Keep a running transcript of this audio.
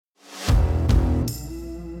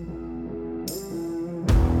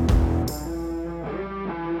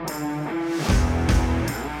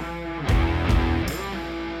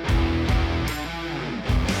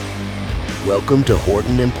Welcome to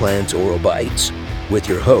Horton Implants Oral Bites with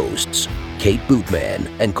your hosts, Kate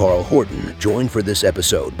Bootman and Carl Horton, joined for this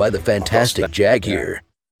episode by the fantastic Jag here.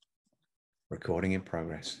 Recording in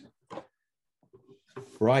progress.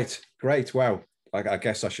 Right, great. Well, I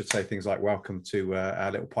guess I should say things like welcome to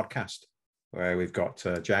our little podcast where we've got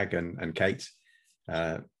Jag and Kate,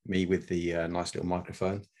 me with the nice little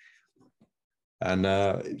microphone,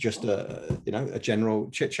 and just a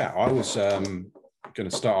general chit chat. I was going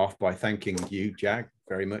to start off by thanking you, Jag,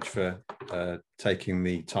 very much for taking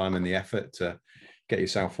the time and the effort to get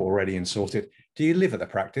yourself all ready and sorted. Do you live at the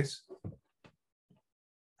practice?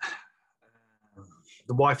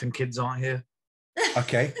 The wife and kids aren't here.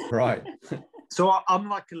 Okay, right. So I'm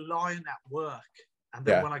like a lion at work, and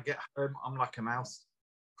then when I get home, I'm like a mouse.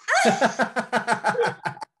 You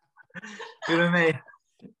know what I mean?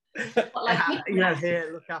 Here,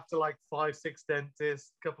 look after like 5-6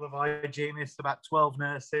 dentists, a couple of hygienists, about 12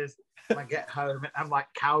 nurses. When I get home, I'm like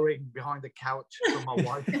cowering behind the couch from my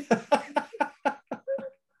wife. Isn't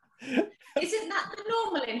that the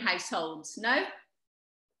normal in households? No?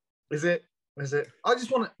 Is it? I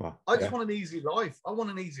just want an easy life. I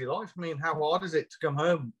want an easy life. I mean, how hard is it to come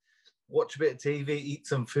home, watch a bit of TV, eat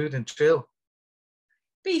some food and chill?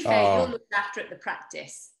 Be fair, you're looked after at the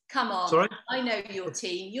practice. Come on. Sorry? I know your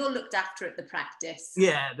team. You're looked after at the practice.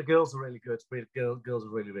 Yeah, the girls are really good. Girls are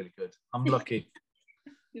really, really good. I'm lucky.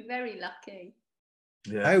 You're very lucky.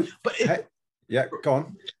 Yeah. Go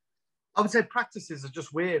on. I would say practices are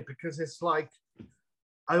just weird because it's like,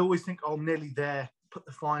 I always think, I'm nearly there, put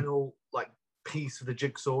the final like piece of the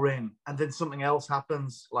jigsaw in, and then something else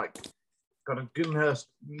happens, like got a good nurse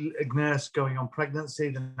going on pregnancy,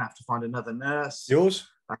 then have to find another nurse. Yours?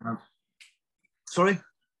 Sorry?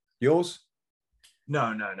 Yours?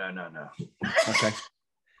 No. Okay.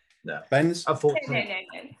 No. Ben's?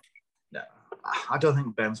 Unfortunately. No. I don't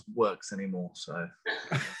think Ben's works anymore, so.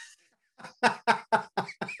 Now,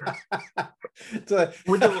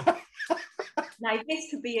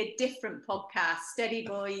 this could be a different podcast. Steady,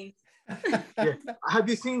 boys. Yeah. Have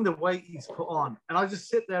you seen the weight he's put on? And I just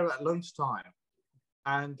sit there at lunchtime,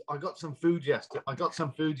 and I got some food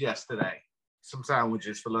yesterday, some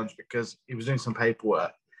sandwiches for lunch because he was doing some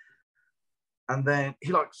paperwork. And then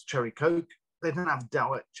he likes cherry Coke. They didn't have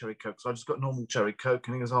diet cherry Coke, so I just got normal cherry Coke.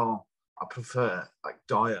 And he goes, "Oh, I prefer like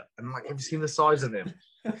diet." And I'm like, "Have you seen the size of him?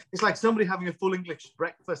 It's like somebody having a full English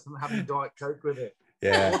breakfast and having diet Coke with it."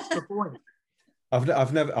 Yeah. What's the point?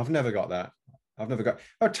 I've never got that.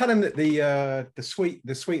 Oh, tell him that the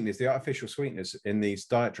sweeteners, the artificial sweeteners in these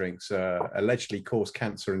diet drinks allegedly cause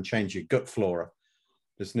cancer and change your gut flora.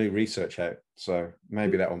 There's new research out, so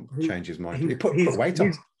maybe that will change his mind. He put weight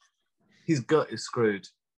on. His gut is screwed.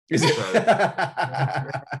 Is it?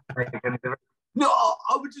 No,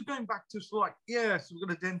 I was just going back to like, so we've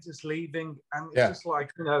got a dentist leaving, and it's just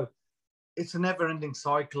like, it's a never-ending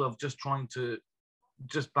cycle of just trying to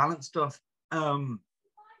just balance stuff. The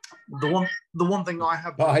one thing I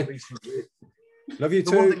have done recently. Love you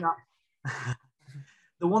too.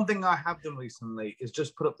 The one thing I have done recently is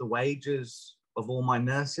just put up the wages of all my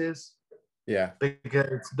nurses. Yeah.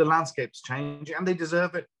 Because the landscape's changing and they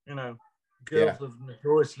deserve it. Girls have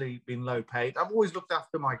notoriously been low paid. I've always looked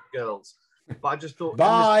after my girls, but I just thought.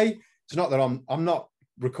 Bye. It's not that I'm not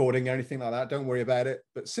recording or anything like that. Don't worry about it.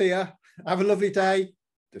 But see ya. Have a lovely day.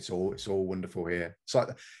 It's all wonderful here. It's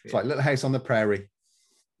like Little House on the Prairie.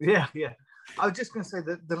 Yeah. I was just going to say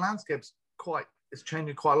that the landscape's it's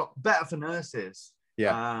changing quite a lot. Better for nurses.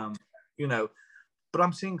 Yeah. But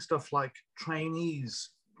I'm seeing stuff like trainees,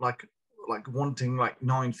 like wanting like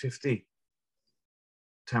 £9.50,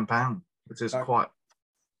 £10, which is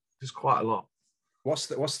quite a lot. What's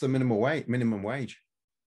the minimum wage?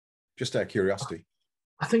 Just out of curiosity.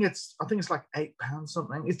 I think it's like £8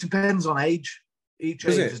 something. It depends on age. Each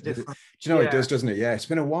age is different. Do you know it does, doesn't it? Yeah, it's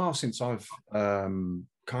been a while since I've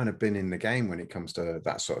kind of been in the game when it comes to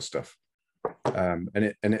that sort of stuff.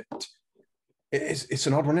 It's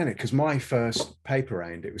an odd one, isn't it? Because my first paper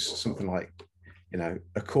round, it was something like, a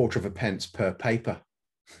quarter of a pence per paper.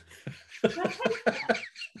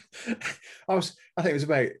 I think it was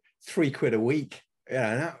about £3 a week.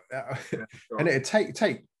 And it'd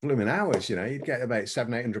take blooming hours. You'd get about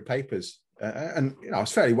 700-800 papers. And I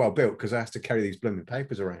was fairly well built because I had to carry these blooming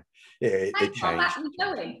papers around. It changed.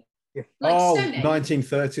 Going? Yeah. Like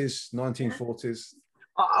 1930s, 1940s.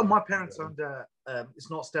 My parents owned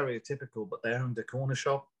it's not stereotypical, but they owned a corner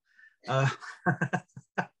shop.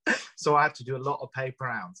 So I had to do a lot of paper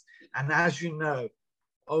rounds. And as you know,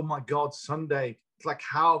 oh my God, Sunday, it's like,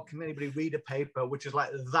 how can anybody read a paper which is like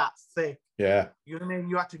that thick? Yeah. You know what I mean?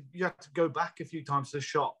 You have to go back a few times to the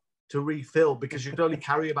shop to refill because you'd only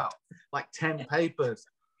carry about like 10 papers.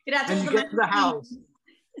 And you get to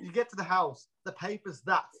the house, the paper's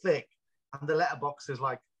that thick, and the letterbox is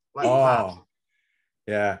like that.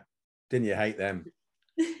 Yeah. Didn't you hate them?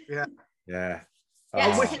 Yeah. Yeah.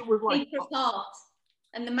 I wish it was like paper apart,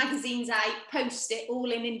 and the magazines I post it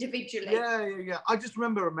all in individually. Yeah. I just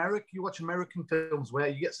remember you watch American films where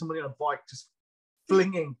you get somebody on a bike just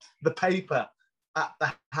flinging the paper at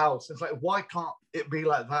the house. It's like, why can't it be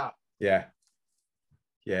like that? Yeah.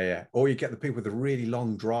 Or you get the people with a really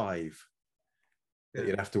long drive that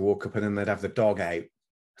you'd have to walk up, and then they'd have the dog out,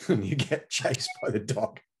 and you get chased by the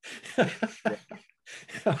dog.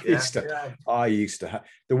 I used to have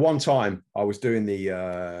the one time I was doing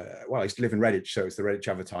I used to live in Redditch, so it's the Redditch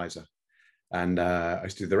Advertiser, and I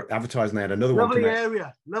used to do the advertising. They had another lovely one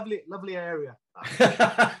area, lovely area.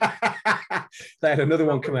 They had another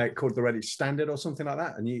one come out called the Redditch Standard or something like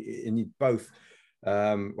that, and you both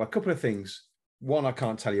a couple of things. One I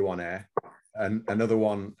can't tell you on air, and another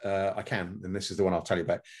one I can, and this is the one I'll tell you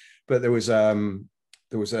about. But there was a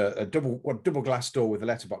double glass door with a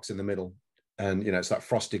letterbox in the middle, and it's that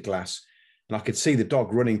frosted glass, and I could see the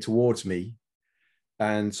dog running towards me,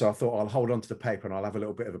 and so I thought I'll hold on to the paper and I'll have a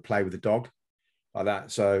little bit of a play with the dog like that.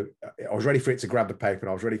 So I was ready for it to grab the paper, and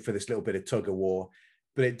I was ready for this little bit of tug of war,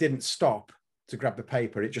 but it didn't stop to grab the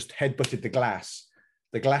paper. It just headbutted the glass.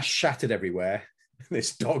 The glass shattered everywhere.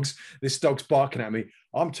 This dog's barking at me.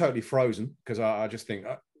 I'm totally frozen because I just think,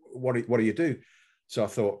 what do you do? So I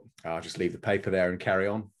thought, I'll just leave the paper there and carry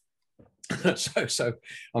on. so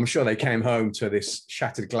I'm sure they came home to this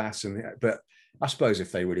shattered glass, but I suppose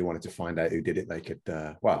if they really wanted to find out who did it, they could.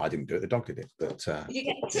 I didn't do it. The dog did it. But did you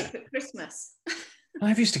get a tip at Christmas? I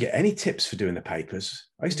never used to get any tips for doing the papers.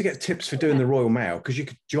 I used to get tips for doing the Royal Mail because you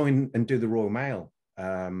could join and do the Royal Mail.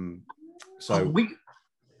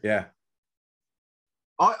 Yeah.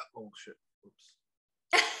 Oh shit! Oops.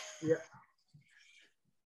 Yeah.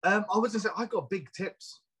 I was gonna say I got big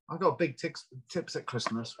tips. I got big tips at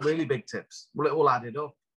Christmas. Really big tips. Well, it all added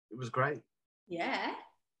up. It was great. Yeah.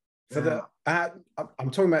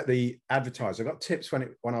 I'm talking about the advertiser. I got tips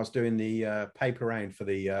when I was doing the paper round for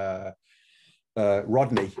the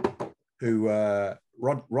Rodney,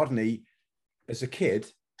 Rodney, as a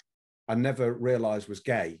kid, I never realised was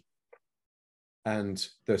gay. And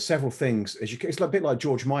there are several things, it's a bit like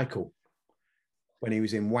George Michael when he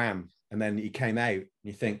was in Wham, and then he came out, and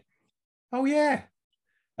you think, oh yeah.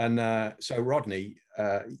 And so Rodney,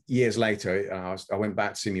 years later, I went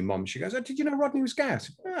back to see my mum. She goes, oh, did you know Rodney was gay? I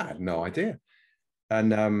said, I had no idea.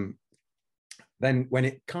 And then when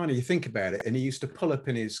you think about it, and he used to pull up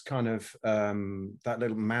in his kind of that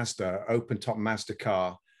little Mazda, open top Mazda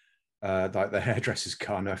car, like the hairdresser's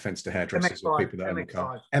car. No offense to hairdressers or people that own the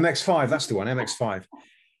car. MX-5, that's the one. MX-5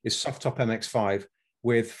 is soft top MX-5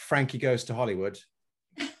 with Frankie Goes to Hollywood,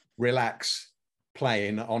 Relax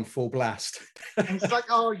playing on full blast. And it's like,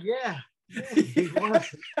 oh yeah, he was.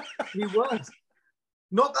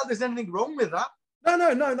 Not that there's anything wrong with that.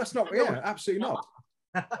 No, that's not. Yeah, absolutely not.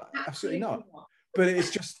 Absolutely not. But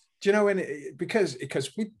it's just, do you know, because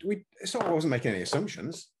we it's not, I wasn't making any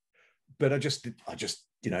assumptions, but I just of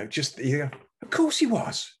course he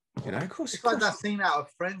was, of course. It's like that scene out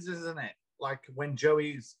of Friends, isn't it? Like when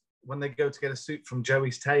they go to get a suit from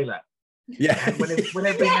Joey's tailor. Yeah. And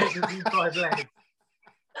whenever he makes his inside leg.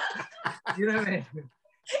 You know what I mean?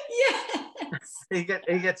 Yes. He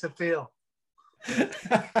gets a feel.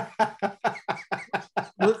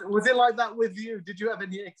 Was it like that with you? Did you have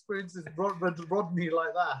any experiences with Rodney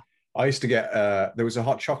like that? I used to get there was a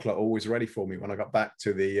hot chocolate always ready for me when I got back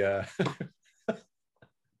to the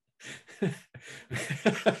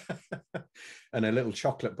and a little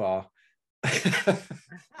chocolate bar.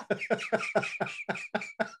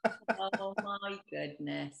 Oh my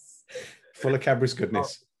goodness. Full of Cadbury's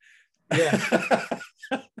goodness. Oh, yeah.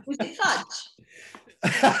 Was it fudge?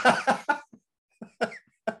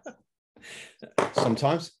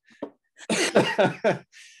 Sometimes.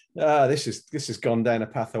 This has gone down a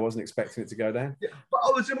path I wasn't expecting it to go down. Yeah, but I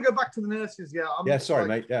was going to go back to the nurses. Yeah. Sorry,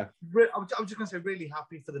 mate. Yeah. I was just going to say, really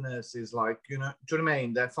happy for the nurses. Like, do you know what I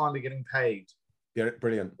mean? They're finally getting paid. Yeah,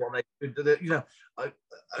 brilliant.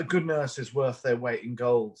 A good nurse is worth their weight in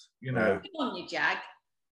gold. Good on you, Jag.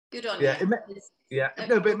 Good on you.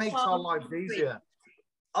 But it makes our lives easier.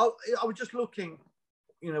 I was just looking.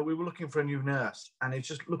 We were looking for a new nurse, and it's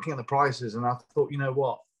just looking at the prices, and I thought, you know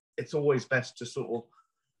what? It's always best to sort of,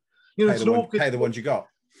 pay the ones you got.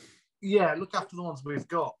 Yeah, look after the ones we've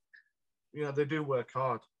got. They do work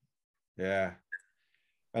hard. Yeah.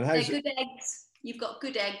 And they're good eggs. You've got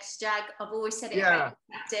good eggs, Jag. I've always said it about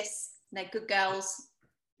practice. They're good girls.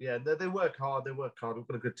 Yeah, they work hard. They work hard. We've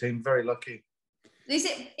got a good team. Very lucky. Is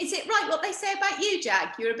it right what they say about you, Jag?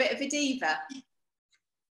 You're a bit of a diva.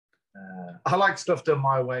 I like stuff done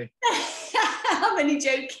my way. I'm only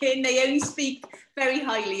joking. They only speak very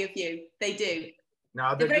highly of you. They do.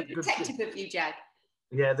 No, they're very protective of you, Jag.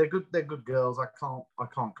 Yeah, they're good. They're good girls. I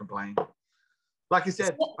can't complain. Like I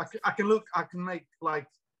said, I can make like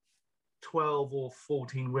 12 or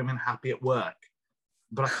 14 women happy at work,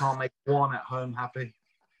 but I can't make one at home happy.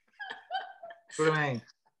 What do you mean?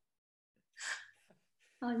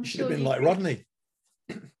 You should have been like Rodney.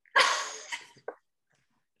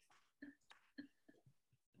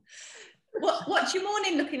 What's your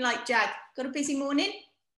morning looking like, Jag? Got a busy morning?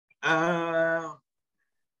 I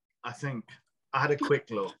think I had a quick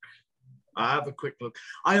look. I have a quick look.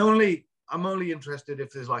 I'm only interested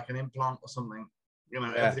if there's like an implant or something. You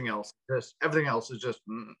know, yeah. everything else is just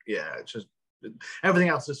it's just everything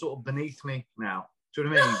else is sort of beneath me now. Do you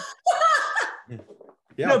know what I mean?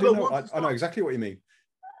 Yeah, no, I know exactly what you mean.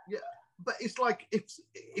 Yeah, but it's like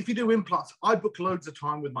if you do implants, I book loads of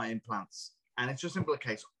time with my implants, and it's just simply a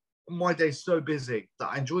case. My day's so busy that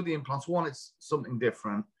I enjoy the implants. One, it's something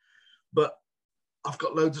different, but I've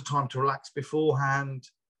got loads of time to relax beforehand.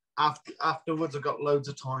 Afterwards, I've got loads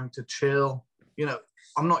of time to chill. You know,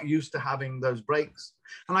 I'm not used to having those breaks,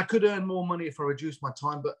 and I could earn more money if I reduce my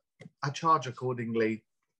time, but I charge accordingly.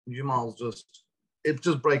 Jamal's it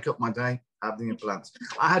just break up my day having implants.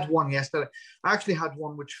 I had one yesterday. I actually had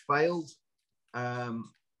one which failed. I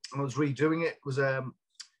was redoing it. It was a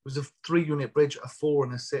 3-unit bridge, a 4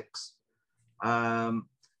 and a 6. The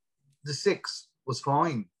 6 was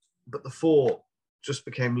fine, but the 4 just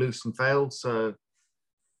became loose and failed. So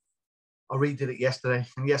I redid it yesterday,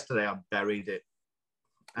 and yesterday I buried it.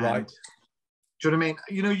 And, right. Do you know what I mean?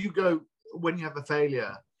 You know, you go when you have a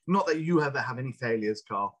failure. Not that you ever have any failures,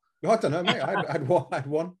 Carl. I don't know, mate. I had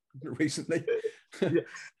one recently. Yeah.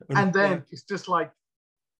 And then it's just like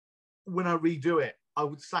when I redo it, I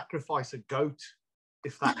would sacrifice a goat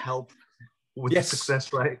if that helped with the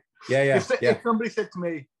success rate. Yeah. If somebody said to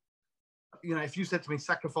me, you know, if you said to me,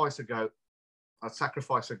 sacrifice a goat, I'd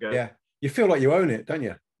sacrifice a goat. Yeah, you feel like you own it, don't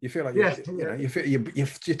you? You feel like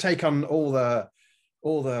you take on all the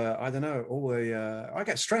I don't know, all the I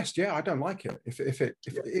get stressed. Yeah, I don't like it if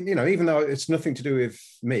you know, even though it's nothing to do with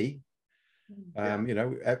me. You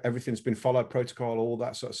know, everything's been followed, protocol, all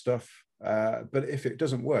that sort of stuff. But if it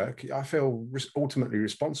doesn't work, I feel ultimately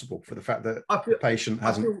responsible for the fact that the patient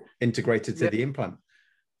hasn't integrated to the implant.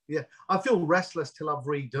 Yeah, I feel restless till I've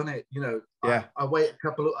redone it. You know, I wait a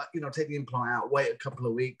couple of, you know, take the implant out, wait a couple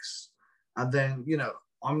of weeks, and then, you know,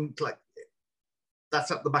 I'm like,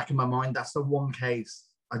 that's at the back of my mind. That's the one case.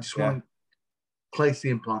 I just want to place the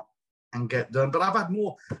implant and get done. But I've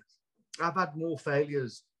had more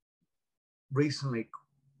failures recently,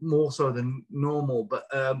 more so than normal. But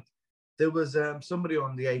there was somebody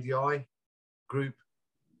on the ADI group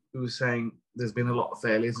who was saying there's been a lot of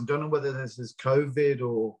failures, and don't know whether this is COVID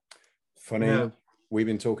or... Funny, you know, we've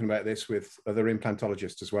been talking about this with other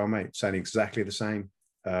implantologists as well, mate, saying exactly the same.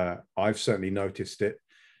 I've certainly noticed it.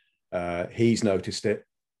 He's noticed it.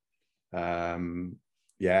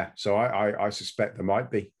 So I suspect there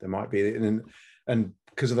might be, and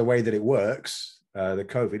because of the way that it works, the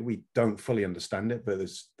COVID, we don't fully understand it, but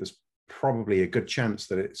there's probably a good chance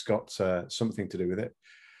that it's got something to do with it.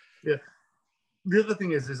 Yeah. The other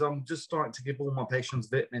thing is I'm just starting to give all my patients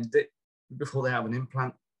vitamin D before they have an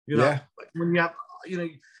implant. You know, like when you have, you know,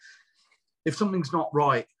 if something's not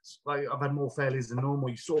right, like I've had more failures than normal,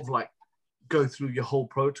 you sort of like go through your whole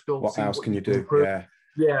protocol. What else can you do?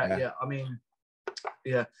 Yeah. I mean,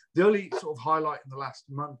 the only sort of highlight in the last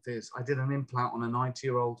month is I did an implant on a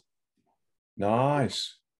 90-year-old.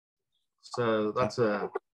 Nice. So that's a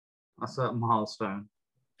milestone.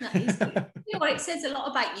 Nice. You know what, it says a lot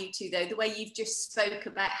about you two, though, the way you've just spoke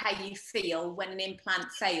about how you feel when an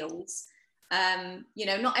implant fails. You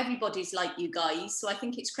know, not everybody's like you guys, so I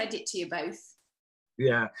think it's credit to you both.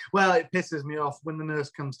 Yeah, well, it pisses me off when the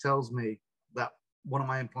nurse tells me that one of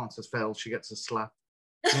my implants has failed. She gets a slap.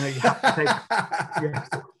 You know, you have to take,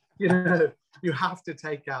 you have to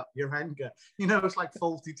take out your anger. You know, it's like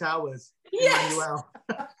Faulty Towers. Yes.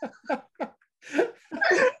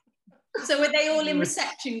 So were they all in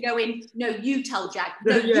reception going, no, you tell Jag.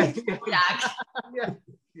 No, you tell Jag.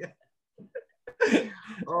 Yeah.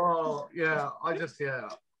 Oh, yeah. I just, yeah.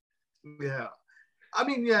 I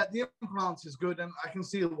mean, the implants is good, and I can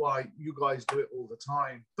see why you guys do it all the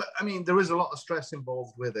time. But I mean, there is a lot of stress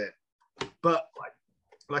involved with it. But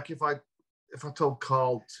like if I told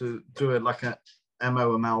Carl to do it like a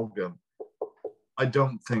MO amalgam, I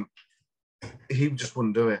don't think he just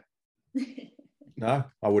wouldn't do it. No,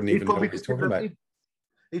 I wouldn't even know what you're talking about.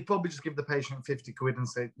 He'd probably just give the patient 50 quid and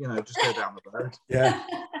say, you know, just go down the road. Yeah,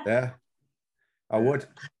 yeah, I would.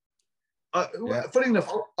 Funny enough,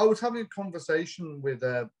 I was having a conversation with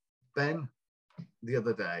Ben the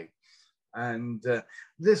other day, and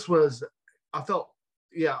this was, I felt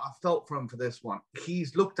for him for this one.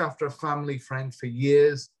 He's looked after a family friend for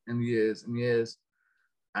years and years and years,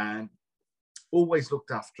 and always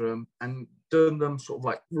looked after them and done them sort of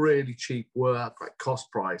like really cheap work, like cost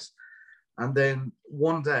price. And then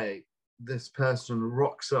one day, this person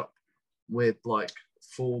rocks up with like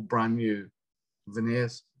 4 brand new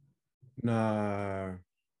veneers. No.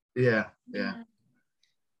 Yeah.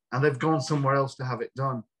 And they've gone somewhere else to have it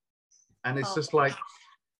done. And it's just like,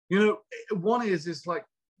 you know, one is like,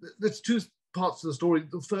 there's 2 parts of the story.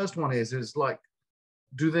 The first one is like,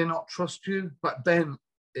 do they not trust you? Like Ben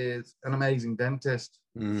is an amazing dentist.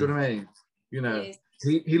 Do you know what I mean? You know,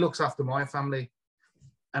 he looks after my family,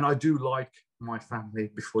 and I do like my family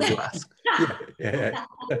before you ask. Yeah.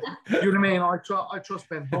 You know what I mean? I trust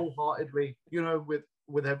Ben wholeheartedly, you know,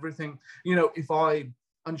 with everything. You know, if I'm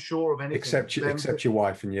unsure of anything. Except your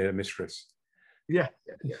wife and your mistress. Yeah.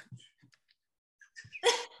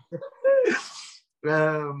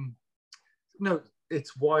 No,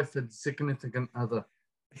 it's wife and significant other.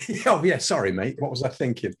 Oh yeah, sorry, mate. What was I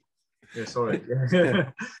thinking? Yeah, sorry.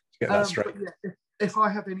 Get that straight. Yeah, if I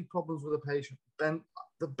have any problems with a patient,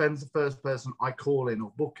 Ben's the first person I call in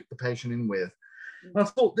or book the patient in with. And I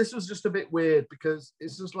thought this was just a bit weird because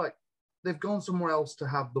it's just like they've gone somewhere else to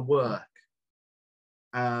have the work.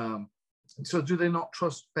 So do they not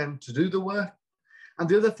trust Ben to do the work? And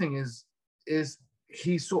the other thing is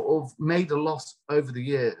he sort of made a loss over the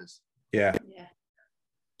years. Yeah.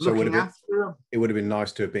 So it would have been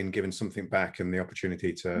nice to have been given something back and the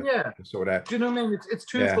opportunity to sort it out. Do you know what I mean? It's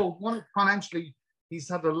twofold. One, financially, he's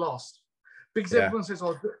had a loss. Because everyone says,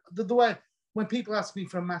 oh, the way, when people ask me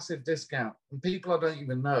for a massive discount, and people I don't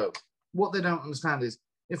even know, what they don't understand is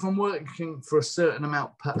if I'm working for a certain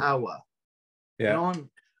amount per hour, and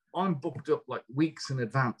I'm booked up like weeks in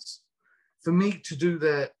advance, for me to do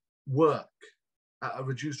their work at a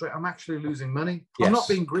reduced rate, I'm actually losing money. Yes. I'm not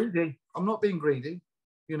being greedy.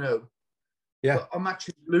 You know, but I'm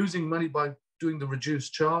actually losing money by doing the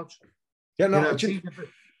reduced charge. Yeah, no,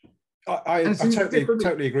 I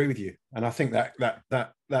totally agree with you, and I think that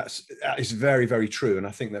is very, very true. And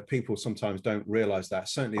I think that people sometimes don't realise that,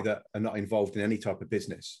 certainly that are not involved in any type of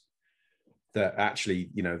business, that actually,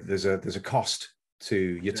 you know, there's a cost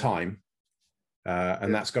to your time,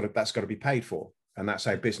 and that's got to be paid for, and that's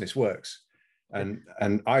how business works. And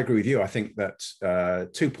I agree with you. I think that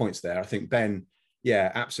 2 points there. I think Ben.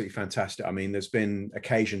 Yeah, absolutely fantastic. I mean, there's been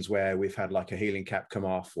occasions where we've had like a healing cap come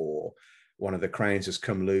off or one of the crowns has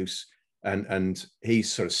come loose and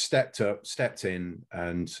he's sort of stepped in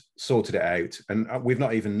and sorted it out. And we've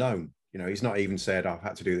not even known, you know, he's not even said, I've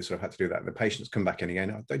had to do this or I've had to do that. And the patient's come back in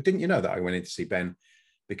again. Didn't you know that I went in to see Ben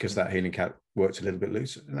because that healing cap worked a little bit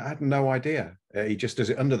loose? And I had no idea. He just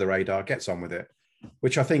does it under the radar, gets on with it,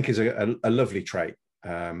 which I think is a lovely trait.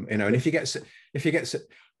 You know, and if he gets,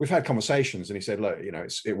 we've had conversations and he said, look, you know,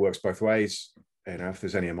 it works both ways. You know, if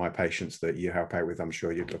there's any of my patients that you help out with, I'm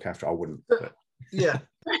sure you'd look after. I wouldn't. But. Yeah.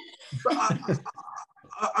 But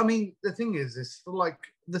I mean, the thing is it's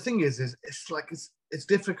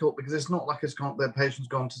difficult because it's not like their patient's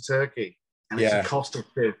gone to Turkey and it's a cost of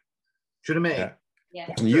two. Do you know what I mean? Yeah.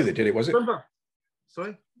 Wasn't you that did it, was it?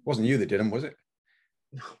 Sorry? Wasn't you that did them, was it?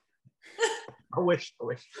 No. I wish.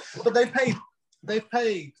 But they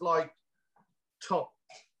paid like top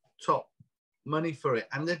money for it.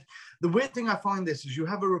 And the weird thing I find is you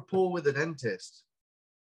have a rapport with a dentist.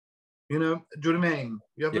 You know, do you know what I mean?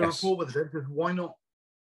 You have a rapport with a dentist. Why not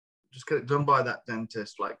just get it done by that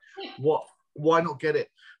dentist? Like, why not get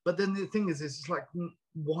it? But then the thing is, it's like,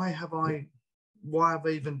 why have I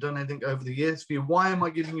even done anything over the years for you? Why am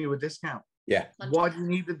I giving you a discount? Yeah. Why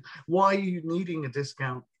are you needing a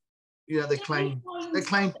discount? You know, they claim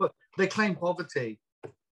poverty.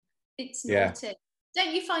 It's not it.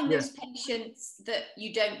 Don't you find those patients that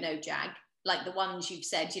you don't know, Jag, like the ones you've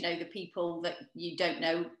said, you know, the people that you don't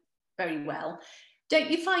know very well, don't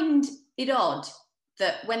you find it odd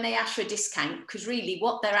that when they ask for a discount, because really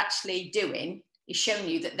what they're actually doing is showing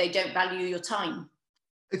you that they don't value your time?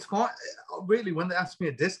 It's quite, really, when they ask me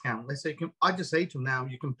a discount, they say, I just say to them now,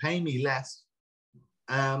 you can pay me less.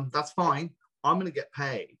 That's fine. I'm going to get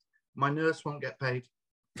paid. My nurse won't get paid.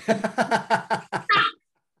 Do you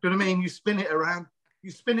know what I mean? You spin it around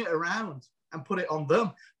and put it on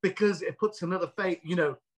them because it puts another face. You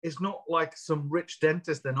know, it's not like some rich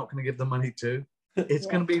dentist they're not going to give the money to. It's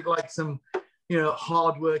going to be like some, you know,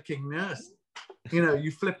 hardworking nurse. you know,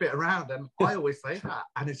 you flip it around, and I always say that,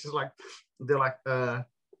 and it's just like they're like, oh,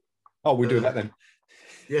 we do that then.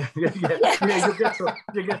 Yeah. You'll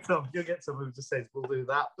get some who just says we'll do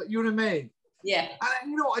that, but you know what I mean? Yeah.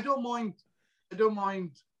 And you know, I don't mind.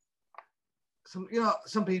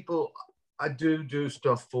 Some people I do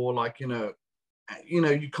stuff for, like, you know,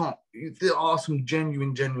 you can't. There are some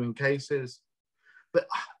genuine cases, but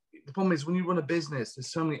the problem is when you run a business,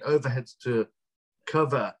 there's so many overheads to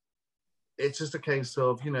cover. It's just a case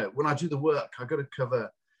of, you know, when I do the work, I got to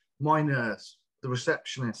cover my nurse, the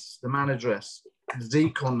receptionist, the manageress, the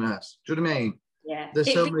decon nurse. Do you know what I mean? Yeah.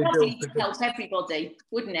 There's so It'd be many lovely bills to help everybody,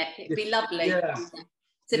 wouldn't it? It'd be lovely. Yeah.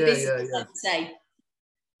 It's a business, I'd say.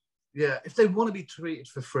 Yeah, if they want to be treated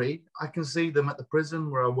for free, I can see them at the prison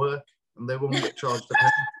where I work, and they won't get charged a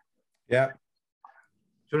penny. Yeah.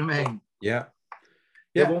 Do you know what I mean? Yeah.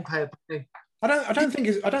 They won't pay a penny. I don't think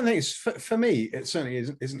it's for me. It certainly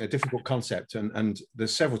isn't a difficult concept, and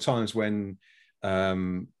there's several times when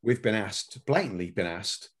we've blatantly been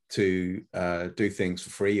asked to do things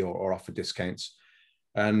for free or offer discounts,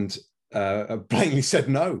 and blatantly said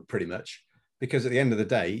no, pretty much, because at the end of the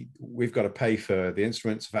day, we've got to pay for the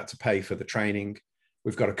instruments. I've had to pay for the training.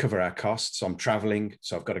 We've got to cover our costs. I'm traveling,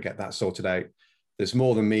 so I've got to get that sorted out. There's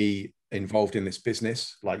more than me involved in this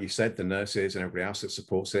business, like you said, the nurses and everybody else that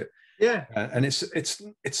supports it. Yeah, and it's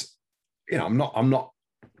you know, I'm not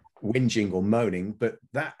whinging or moaning, but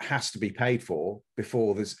that has to be paid for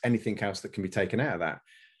before there's anything else that can be taken out of that.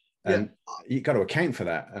 And you've got to account for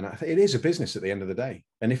that. And I think it is a business at the end of the day.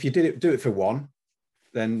 And if you do it for one,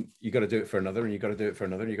 then you got to do it for another, and you got to do it for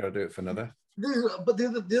another, and you got to do it for another. But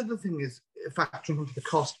the other thing is, factoring into the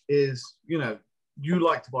cost is, you know, you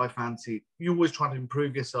like to buy fancy. You always try to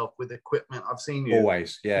improve yourself with equipment. I've seen you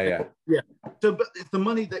always. Yeah. So, but if the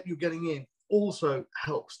money that you're getting in also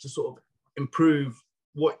helps to sort of improve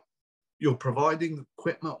what you're providing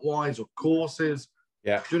equipment-wise or courses.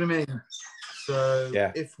 Yeah. Do you know what I mean? So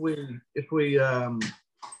yeah. if we're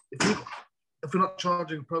not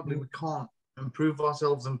charging appropriately, we can't improve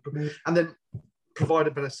ourselves and then provide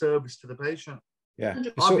a better service to the patient. Yeah.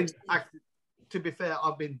 To be fair,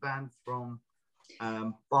 I've been banned from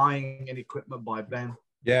buying any equipment by Ben.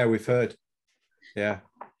 Yeah, we've heard. Yeah,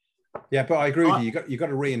 but I agree with you. You got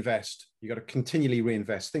to reinvest. You got to continually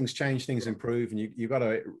reinvest. Things change, things improve, and you got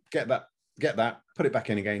to get that, put it back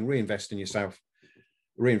in again, reinvest in yourself,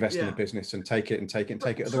 reinvest in the business, and take it.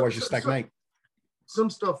 Otherwise, you stagnate. Some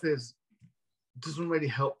stuff doesn't really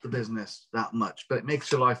help the business that much, but it makes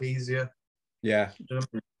your life easier. Yeah.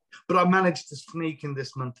 But I managed to sneak in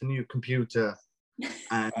this month a new computer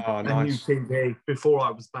and a new TV before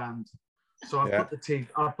I was banned. So I've put the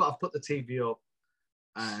TV up,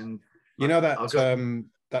 and you know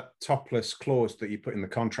that topless clause that you put in the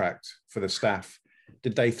contract for the staff.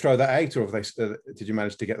 Did they throw that out, or did you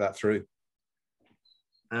manage to get that through?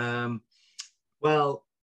 Well,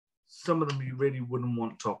 some of them you really wouldn't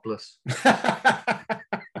want topless.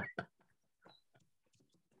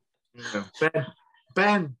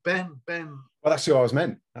 Ben. Well, that's who I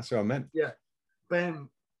meant. Yeah, Ben.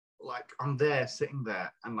 Like, I'm there, sitting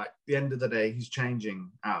there, and like the end of the day, he's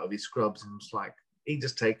changing out of his scrubs, and it's like he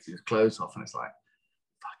just takes his clothes off, and it's like,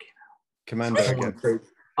 fucking hell. Commando again.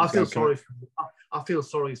 I feel sorry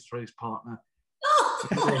for his partner.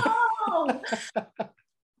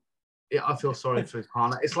 Yeah, I feel sorry for his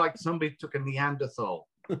partner. It's like somebody took a Neanderthal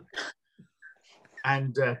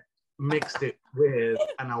and mixed it with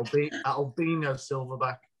an albino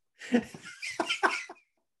silverback.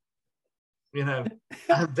 You know,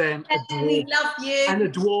 and then a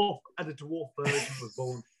dwarf version was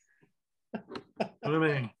born. You know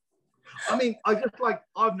what I mean?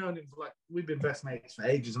 I've known him for we've been best mates for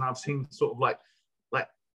ages, and I've seen sort of like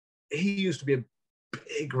he used to be a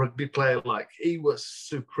big rugby player. Like, he was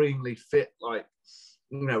supremely fit, like,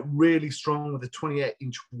 you know, really strong with a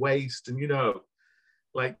 28-inch waist, and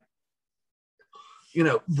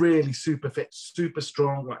really super fit, super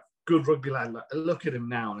strong, like good rugby lad. Like, I look at him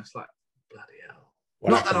now and it's like, bloody hell.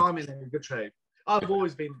 Not that I'm in any good shape. I've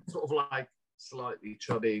always been sort of like slightly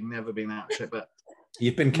chubby, never been out of shape, but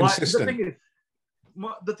you've been consistent.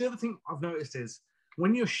 The other thing I've noticed is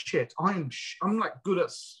when you're shit, I'm like good at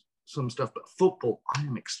some stuff, but football, I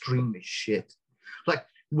am extremely shit. Like,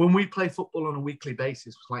 when we play football on a weekly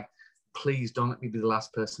basis, it's like, please don't let me be the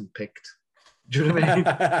last person picked. Do you know what I mean?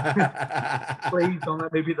 Please don't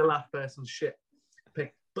let me be the last person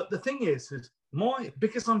picked. But the thing is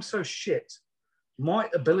because I'm so shit, my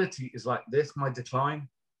ability is like this, my decline.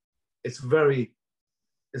 It's very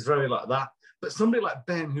like that. But somebody like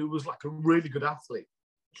Ben, who was like a really good athlete,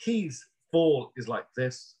 his fall is like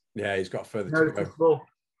this. Yeah, he's got further to go.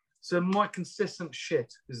 So my consistent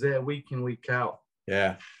shit is there week in, week out.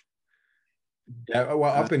 Yeah. Yeah.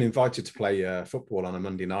 Well, I've been invited to play football on a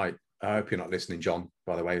Monday night. I hope you're not listening, John,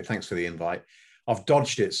 by the way. Thanks for the invite. I've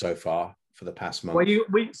dodged it so far for the past month. Well, you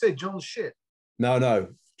said John's shit. No.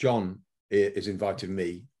 John is invited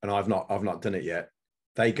me, and I've not done it yet.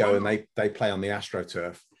 They go and they play on the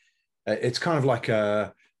AstroTurf. It's kind of like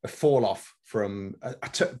a fall off from.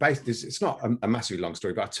 It's not a massively long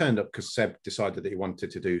story, but I turned up because Seb decided that he wanted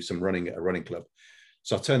to do some running at a running club.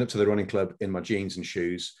 So I turned up to the running club in my jeans and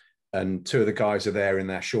shoes, and two of the guys are there in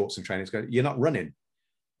their shorts and trainers. Go, "You're not running."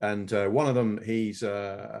 And one of them, he's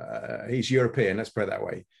European, let's put it that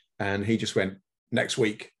way, and he just went, "Next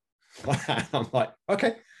week." I'm like,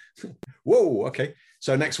 okay. Whoa, okay.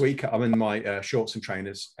 So next week I'm in my shorts and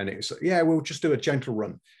trainers, and it's we'll just do a gentle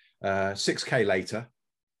run. 6K later,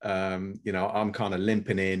 I'm kind of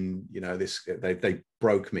limping in. They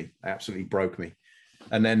broke me, absolutely broke me.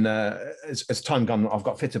 And then as time gone, I've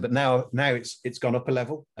got fitter. But now it's gone up a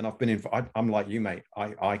level, and I've been I'm like you, mate.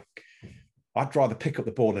 I'd rather pick up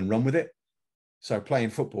the ball and run with it. So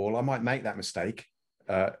playing football, I might make that mistake,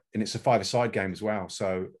 and it's a five-a-side game as well.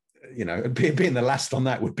 So being the last on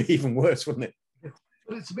that would be even worse, wouldn't it?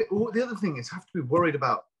 But it's a bit. The other thing is, have to be worried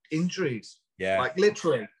about injuries. Yeah. Like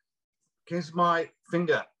literally, here's my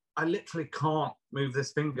finger. I literally can't move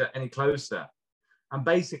this finger any closer. And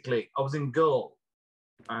basically, I was in goal,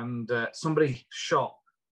 and somebody shot.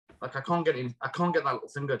 Like I can't get that little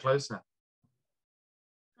finger closer.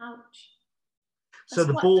 Ouch. So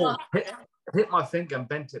the ball hit my finger and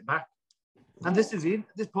bent it back. And this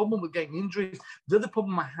problem with getting injuries. The other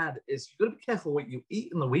problem I had is you've got to be careful what you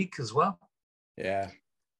eat in the week as well. Yeah.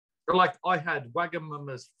 Like I had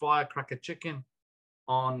Wagamama's firecracker chicken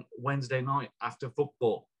on Wednesday night after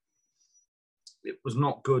football. It was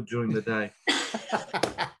not good during the day. Do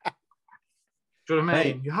you know what I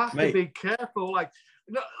mean? You have to be careful. Like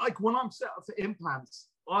when I'm set up for implants,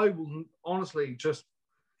 I will honestly just,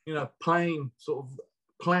 plain sort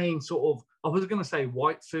of, I was going to say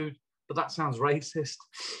white food, but that sounds racist.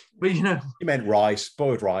 But you meant rice,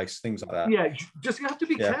 boiled rice, things like that. Yeah, you have to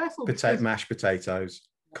be careful. Mashed potatoes,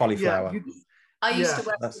 cauliflower. I used to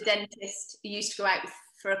work with a dentist who used to go out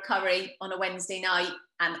for a curry on a Wednesday night,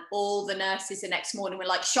 and all the nurses the next morning were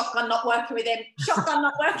like, "Shotgun not working with him. Shotgun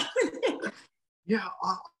not working with him." Yeah,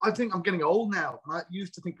 I think I'm getting old now, and I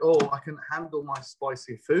used to think, "Oh, I can handle my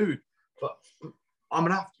spicy food," but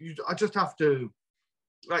I just have to.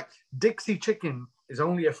 Like Dixie chicken is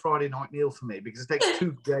only a Friday night meal for me because it takes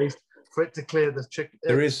 2 days for it to clear the chicken.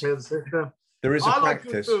 There is a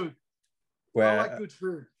practice where I like good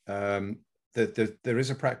food. There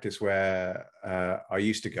is a practice where I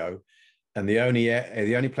used to go, and the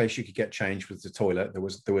only place you could get changed was the toilet. There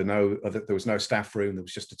was no staff room. There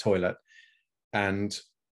was just a toilet, and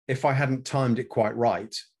if I hadn't timed it quite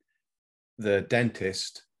right, the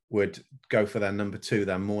dentist would go for their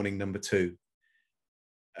morning number 2.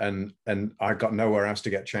 And I got nowhere else to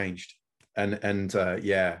get changed, and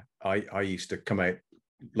I used to come out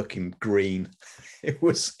looking green. It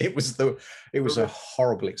was a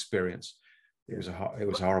horrible experience. It was a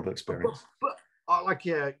horrible experience. But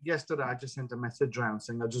yesterday I just sent a message around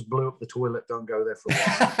saying I just blew up the toilet. Don't go there for a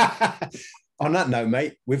while. On that note,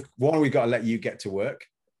 mate, we've got to let you get to work,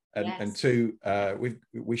 and yes. and 2,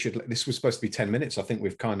 we should. This was supposed to be 10 minutes. I think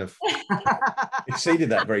we've kind of exceeded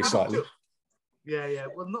that very slightly. Yeah.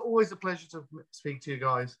 Well, not always a pleasure to speak to you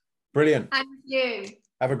guys. Brilliant. And you.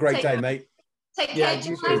 Have a great day, mate. Take care.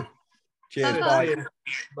 You too. Cheers. Bye-bye. Bye.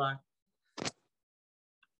 Bye.